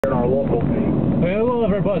in our local thing. Hello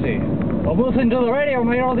everybody. I'm listening to the radio and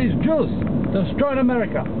I hear all these Jews destroying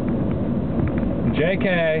America.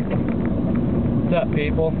 JK. What's up,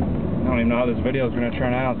 people? I don't even know how this video is going to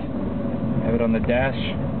turn out. I have it on the dash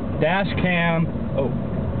cam. Oh.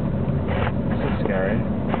 This is scary.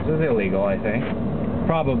 This is illegal, I think.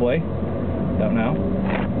 Probably. Don't know.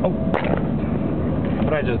 Oh. How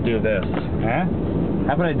about I just do this? Huh?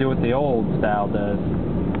 How about I do what the old style does?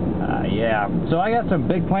 Yeah. So I got some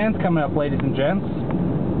big plans coming up, ladies and gents.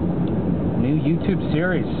 New YouTube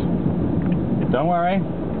series. Don't worry,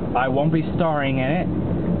 I won't be starring in it.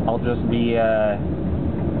 I'll just be, what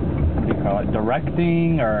do you call it,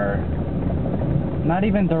 directing, or not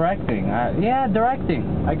even directing. Yeah,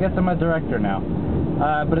 directing. I guess I'm a director now.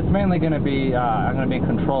 But it's mainly going to be, I'm going to be in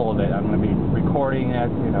control of it. I'm going to be recording it,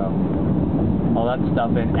 you know, all that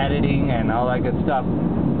stuff, and editing and all that good stuff.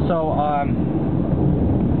 So,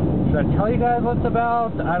 should I tell you guys what it's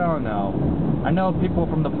about? I don't know. I know people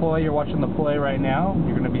from the Ploy, you're watching the Ploy right now.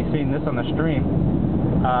 You're going to be seeing this on the stream.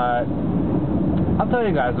 I'll tell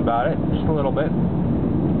you guys about it, just a little bit.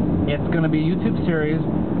 It's going to be a YouTube series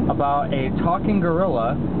about a talking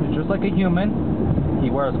gorilla who's just like a human. He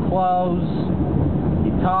wears clothes,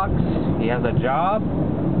 he talks, he has a job,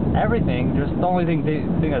 everything. Just the only thing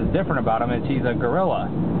that's different about him is he's a gorilla.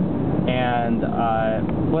 And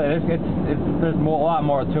there's a lot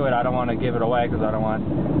more to it. I don't want to give it away because I don't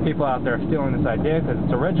want people out there stealing this idea, because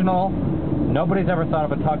it's original. Nobody's ever thought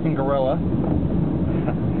of a talking gorilla.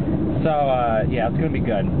 So yeah, it's gonna be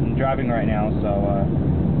good. I'm driving right now, so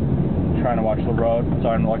trying to watch the road, so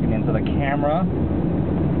I'm looking into the camera.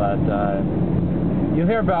 But you'll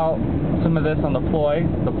hear about some of this on the Ploy,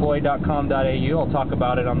 theploy.com.au. I'll talk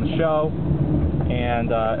about it on the show, and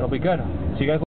it'll be good. See you guys later.